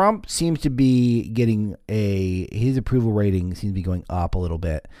 So Trump seems to be getting his approval rating seems to be going up a little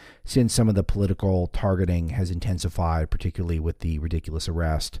bit since some of the political targeting has intensified, particularly with the ridiculous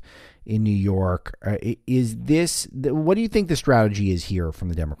arrest in New York. What do you think the strategy is here from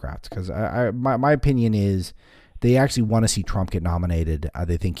the Democrats? Because my opinion is they actually want to see Trump get nominated.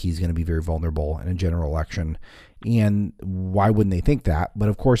 They think he's going to be very vulnerable in a general election. And why wouldn't they think that? But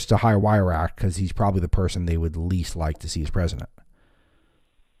of course, it's a high wire act because he's probably the person they would least like to see as president.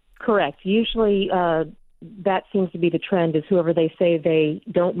 Correct. Usually that seems to be the trend, is whoever they say they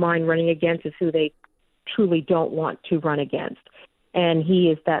don't mind running against is who they truly don't want to run against. And he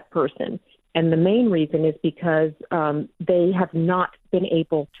is that person. And the main reason is because they have not been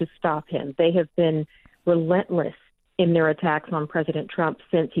able to stop him. They have been relentless in their attacks on President Trump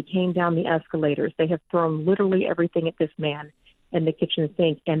since he came down the escalators. They have thrown literally everything at this man in the kitchen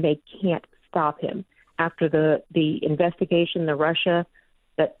sink, and they can't stop him. After the investigation, the Russia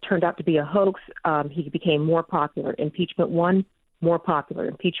that turned out to be a hoax, he became more popular. Impeachment 1, more popular.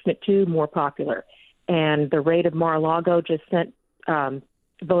 Impeachment 2, more popular. And the raid of Mar-a-Lago just sent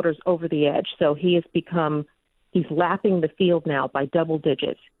voters over the edge. So he has become He's lapping the field now by double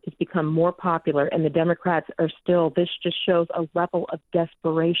digits. He's become more popular, and the Democrats are still, this just shows a level of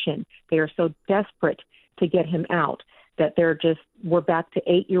desperation. They are so desperate to get him out that we're back to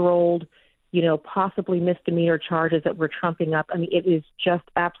 8-year-old, possibly misdemeanor charges that we're trumping up. I mean, it is just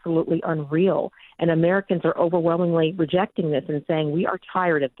absolutely unreal. And Americans are overwhelmingly rejecting this and saying, we are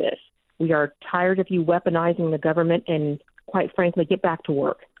tired of this. We are tired of you weaponizing the government, and quite frankly, get back to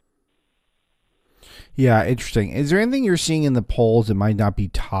work. Yeah, interesting. Is there anything you're seeing in the polls that might not be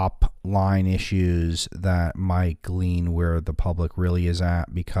top line issues that might glean where the public really is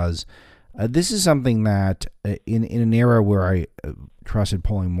at? Because this is something that in an era where I trusted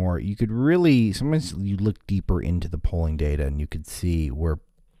polling more, you could really, sometimes you look deeper into the polling data and you could see where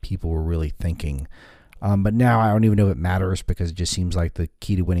people were really thinking. But now I don't even know if it matters, because it just seems like the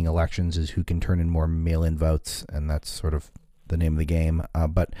key to winning elections is who can turn in more mail-in votes, and that's sort of the name of the game.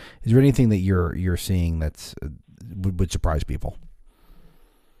 But is there anything that you're seeing that's would surprise people?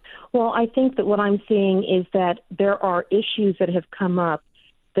 Well, I think that what I'm seeing is that there are issues that have come up.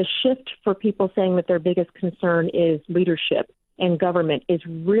 The shift for people saying that their biggest concern is leadership and government is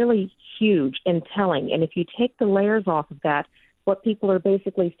really huge and telling. And if you take the layers off of that, what people are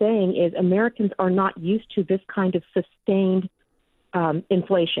basically saying is Americans are not used to this kind of sustained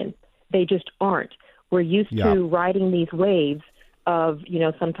inflation. They just aren't. We're used to riding these waves of,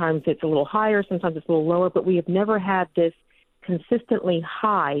 sometimes it's a little higher, sometimes it's a little lower, but we have never had this consistently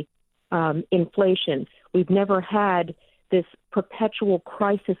high inflation. We've never had this perpetual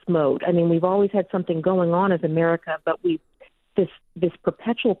crisis mode. I mean, we've always had something going on as America, but this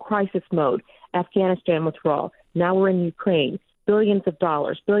perpetual crisis mode, Afghanistan withdrawal, now we're in Ukraine, billions of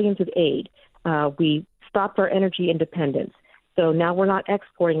dollars, billions of aid. We stopped our energy independence. So now we're not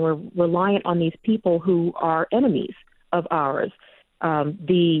exporting. We're reliant on these people who are enemies of ours.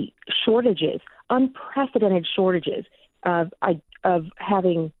 The shortages, unprecedented shortages of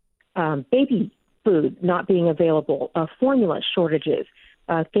having baby food not being available, formula shortages,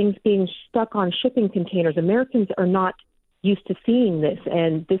 things being stuck on shipping containers. Americans are not used to seeing this,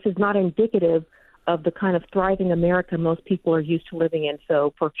 and this is not indicative of the kind of thriving America most people are used to living in.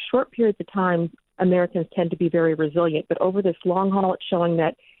 So for short periods of time, Americans tend to be very resilient, but over this long haul, it's showing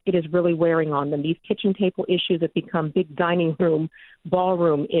that it is really wearing on them. These kitchen table issues have become big dining room,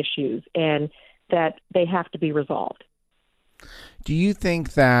 ballroom issues, and that they have to be resolved. Do you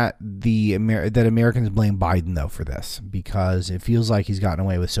think that that Americans blame Biden, though, for this? Because it feels like he's gotten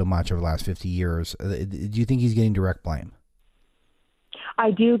away with so much over the last 50 years. Do you think he's getting direct blame? I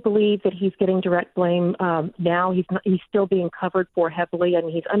do believe that he's getting direct blame now. He's still being covered for heavily,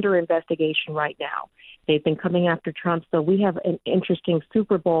 and he's under investigation right now. They've been coming after Trump, so we have an interesting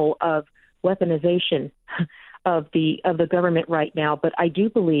Super Bowl of weaponization of the government right now. But I do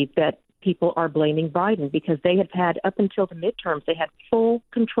believe that people are blaming Biden because they have had, up until the midterms, they had full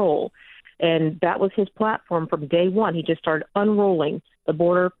control, and that was his platform from day one. He just started unrolling the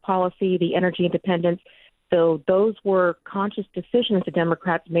border policy, the energy independence. So those were conscious decisions the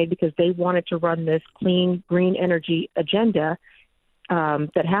Democrats made because they wanted to run this clean, green energy agenda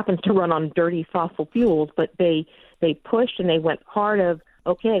that happens to run on dirty fossil fuels. But they pushed and they went hard of,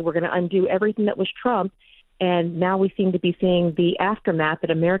 okay, we're going to undo everything that was Trump. And now we seem to be seeing the aftermath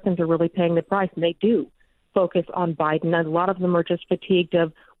that Americans are really paying the price. And they do focus on Biden. And a lot of them are just fatigued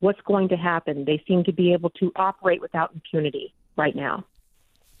of what's going to happen. They seem to be able to operate without impunity right now.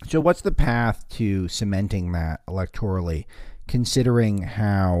 So what's the path to cementing that electorally, considering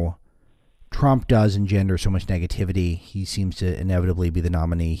how Trump does engender so much negativity? He seems to inevitably be the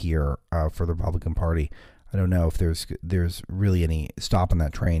nominee here for the Republican Party. I don't know if there's really any stopping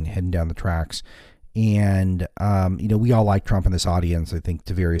that train heading down the tracks. And, we all like Trump in this audience, I think,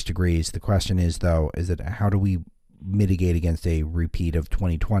 to various degrees. The question is, though, is that how do we mitigate against a repeat of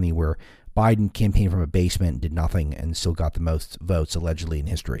 2020 where Biden campaigned from a basement, did nothing, and still got the most votes allegedly in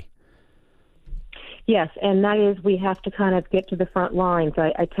history? Yes, and that is we have to kind of get to the front lines.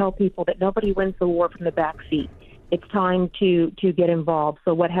 I tell people that nobody wins the war from the back seat. It's time to get involved.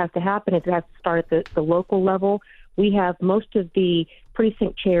 So what has to happen is it has to start at the local level. We have most of the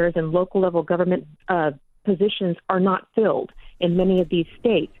precinct chairs and local level government positions are not filled in many of these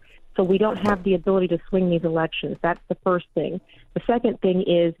states. So we don't have the ability to swing these elections. That's the first thing. The second thing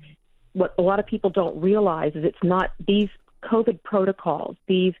is what a lot of people don't realize is it's not these COVID protocols,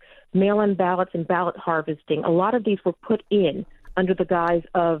 these mail-in ballots and ballot harvesting. A lot of these were put in under the guise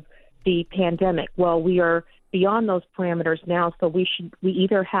of the pandemic. Well, we are beyond those parameters now, so we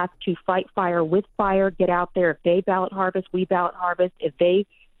either have to fight fire with fire, get out there. If they ballot harvest, we ballot harvest. If they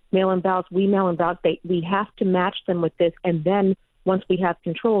mail in ballots, we mail in ballots. We have to match them with this, and then once we have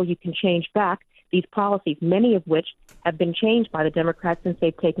control, you can change back these policies, many of which have been changed by the Democrats since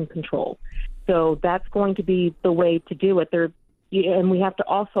they've taken control. So that's going to be the way to do it. And we have to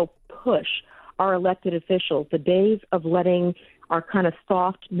also push our elected officials. The days of letting our kind of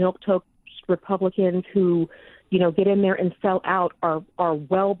soft, milquetoast Republicans who, get in there and sell out are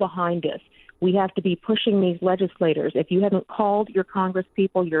well behind us. We have to be pushing these legislators. If you haven't called your Congress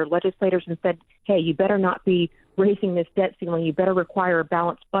people, your legislators, and said, hey, you better not be raising this debt ceiling, you better require a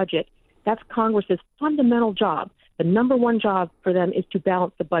balanced budget, that's Congress's fundamental job. The number one job for them is to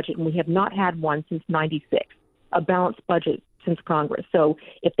balance the budget, and we have not had one since '96, a balanced budget since Congress. So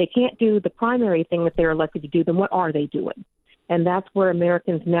if they can't do the primary thing that they're elected to do, then what are they doing? And that's where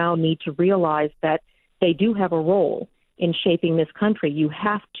Americans now need to realize that they do have a role in shaping this country. You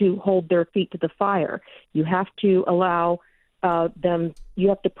have to hold their feet to the fire. You have to allow you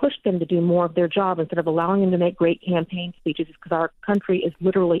have to push them to do more of their job instead of allowing them to make great campaign speeches, because our country is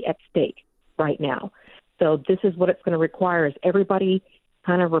literally at stake right now. So this is what it's going to require, is everybody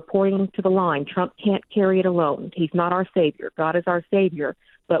kind of reporting to the line. Trump can't carry it alone. He's not our savior. God is our savior,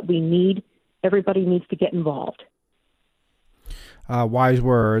 but everybody needs to get involved. Wise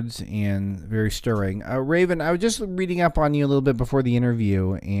words and very stirring. Raven, I was just reading up on you a little bit before the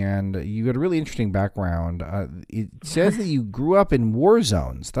interview, and you got a really interesting background. It says that you grew up in war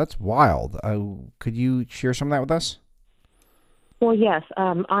zones. That's wild. Could you share some of that with us? Well, yes.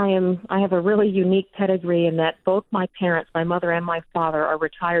 I have a really unique pedigree in that both my parents, my mother and my father, are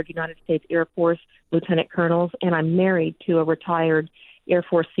retired United States Air Force lieutenant colonels, and I'm married to a retired Air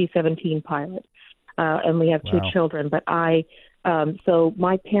Force C-17 pilot. And we have two children. But so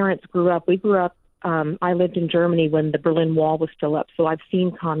my parents grew up, I lived in Germany when the Berlin Wall was still up. So I've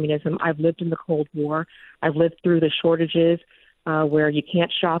seen communism. I've lived in the Cold War. I've lived through the shortages where you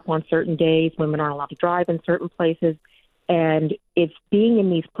can't shop on certain days. Women aren't allowed to drive in certain places. And it's being in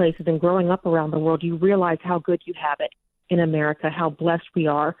these places and growing up around the world, you realize how good you have it in America, how blessed we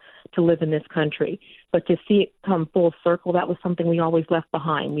are to live in this country. But to see it come full circle, that was something we always left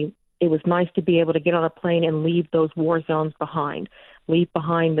behind. It was nice to be able to get on a plane and leave those war zones behind, leave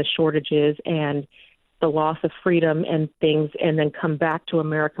behind the shortages and the loss of freedom and things, and then come back to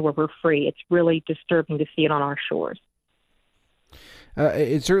America where we're free. It's really disturbing to see it on our shores.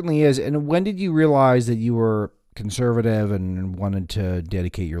 It certainly is. And when did you realize that you were conservative and wanted to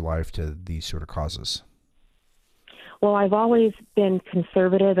dedicate your life to these sort of causes? Well, I've always been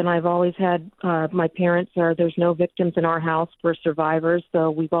conservative, and I've always had my parents there's no victims in our house, we're survivors, so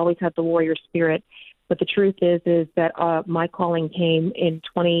we've always had the warrior spirit. But the truth is that my calling came in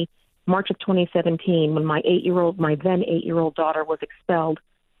March of 2017 when my then 8-year-old daughter was expelled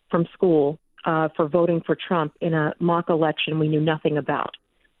from school for voting for Trump in a mock election we knew nothing about.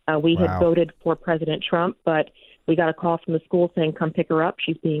 We had voted for President Trump, but we got a call from the school saying, come pick her up.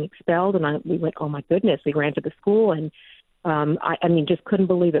 She's being expelled. And we went, oh, my goodness. We ran to the school, and just couldn't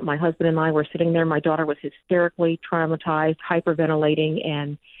believe it. My husband and I were sitting there. My daughter was hysterically traumatized, hyperventilating.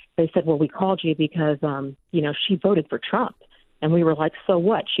 And they said, well, we called you because, she voted for Trump. And we were like, so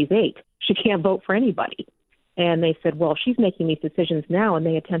what? She's 8. She can't vote for anybody. And they said, well, she's making these decisions now. And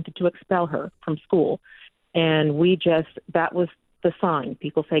they attempted to expel her from school. And that was the sign.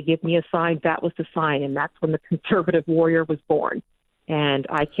 People say, give me a sign. That was the sign. And that's when the conservative warrior was born. And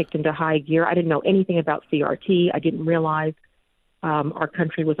I kicked into high gear. I didn't know anything about CRT. I didn't realize our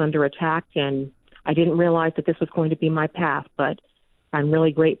country was under attack. And I didn't realize that this was going to be my path. But I'm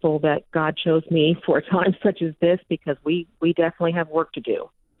really grateful that God chose me for a time such as this, because we definitely have work to do.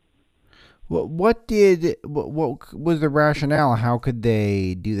 Well, what was the rationale? How could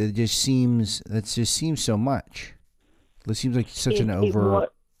they do that? That just seems so much. It seems like such an over.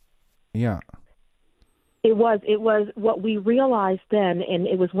 Yeah. It was what we realized then, and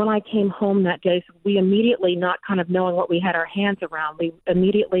it was when I came home that day. So we immediately, not kind of knowing what we had our hands around, we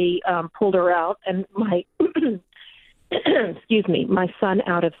immediately pulled her out and my my son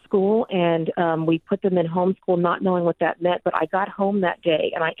out of school, and we put them in homeschool, not knowing what that meant. But I got home that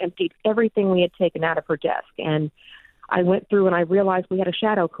day and I emptied everything we had taken out of her desk, and I went through and I realized we had a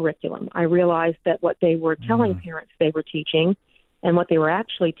shadow curriculum. I realized that what they were telling parents they were teaching and what they were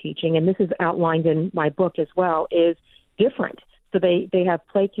actually teaching, and this is outlined in my book as well, is different. So they have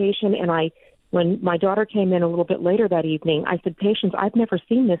placation, and when my daughter came in a little bit later that evening, I said, Patience, I've never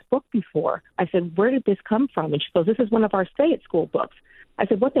seen this book before. I said, where did this come from? And she goes, this is one of our stay-at-school books. I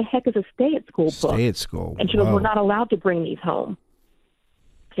said, what the heck is a stay-at-school book? Stay-at-school. And she goes, we're not allowed to bring these home.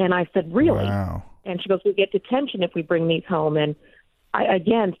 And I said, really? Wow. And she goes, we get detention if we bring these home. And I,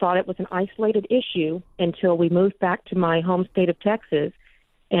 again, thought it was an isolated issue until we moved back to my home state of Texas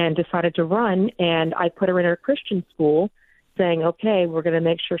and decided to run. And I put her in a Christian school saying, okay, we're going to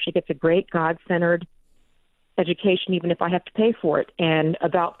make sure she gets a great God-centered education, even if I have to pay for it. And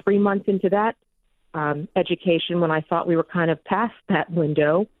about 3 months into that education, when I thought we were kind of past that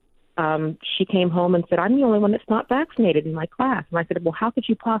window, she came home and said, I'm the only one that's not vaccinated in my class. And I said, well, how could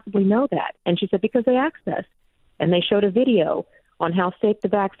you possibly know that? And she said, because they asked us. And they showed a video on how safe the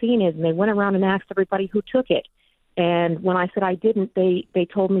vaccine is, and they went around and asked everybody who took it. And when I said I didn't, they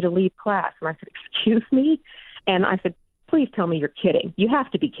told me to leave class. And I said, excuse me? And I said, please tell me you're kidding. You have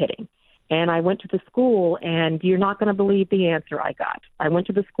to be kidding. And I went to the school, and you're not going to believe the answer I got. I went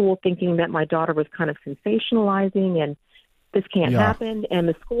to the school thinking that my daughter was kind of sensationalizing and this can't happen. And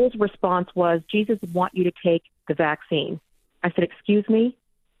the school's response was, Jesus would want you to take the vaccine. I said, excuse me?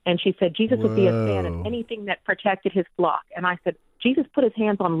 And she said, Jesus would be a fan of anything that protected his flock. And I said, Jesus put his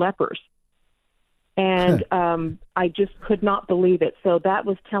hands on lepers. And I just could not believe it. So that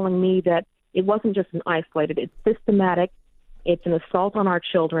was telling me that it wasn't just an isolated, it's systematic. It's an assault on our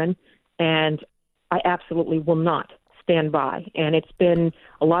children. And I absolutely will not stand by. And it's been,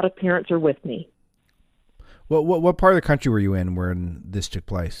 a lot of parents are with me. What part of the country were you in when this took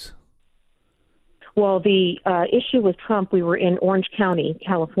place? Well, the issue with Trump, we were in Orange County,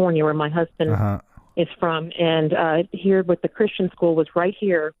 California, where my husband is from. And here with the Christian school was right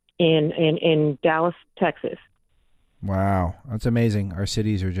here in Dallas, Texas. Wow, that's amazing. Our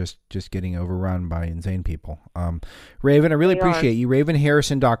cities are just getting overrun by insane people. Raven, I really appreciate you.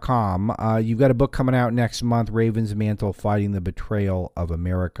 RavenHarrison.com. You've got a book coming out next month, Raven's Mantle, Fighting the Betrayal of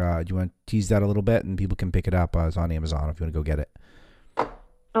America. Do you want to tease that a little bit? And people can pick it up. It's on Amazon if you want to go get it.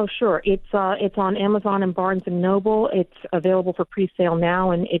 Oh, sure. It's on Amazon and Barnes & Noble. It's available for pre-sale now,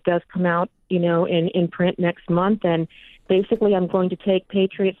 and it does come out, in print next month. And basically, I'm going to take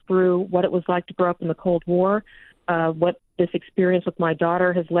patriots through what it was like to grow up in the Cold War, what this experience with my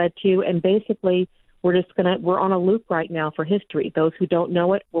daughter has led to, and basically we're on a loop right now for history. Those who don't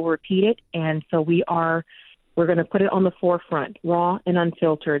know it will repeat it, and so we're going to put it on the forefront, raw and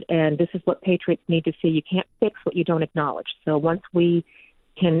unfiltered, and this is what patriots need to see. You can't fix what you don't acknowledge. So once we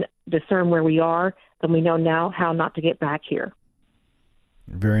can discern where we are, then we know now how not to get back here.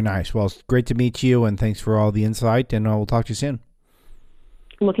 Very nice. Well, it's great to meet you, and thanks for all the insight, and we'll talk to you soon.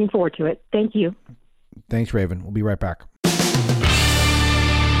 Looking forward to it. Thank you. Thanks, Raven. We'll be right back.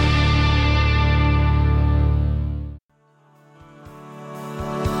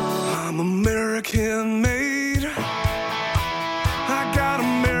 I'm American made. I got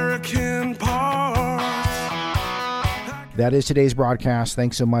American parts. That is today's broadcast.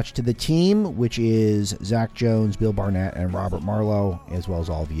 Thanks so much to the team, which is Zach Jones, Bill Barnett, and Robert Marlowe, as well as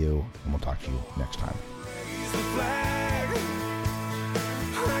all of you. And we'll talk to you next time.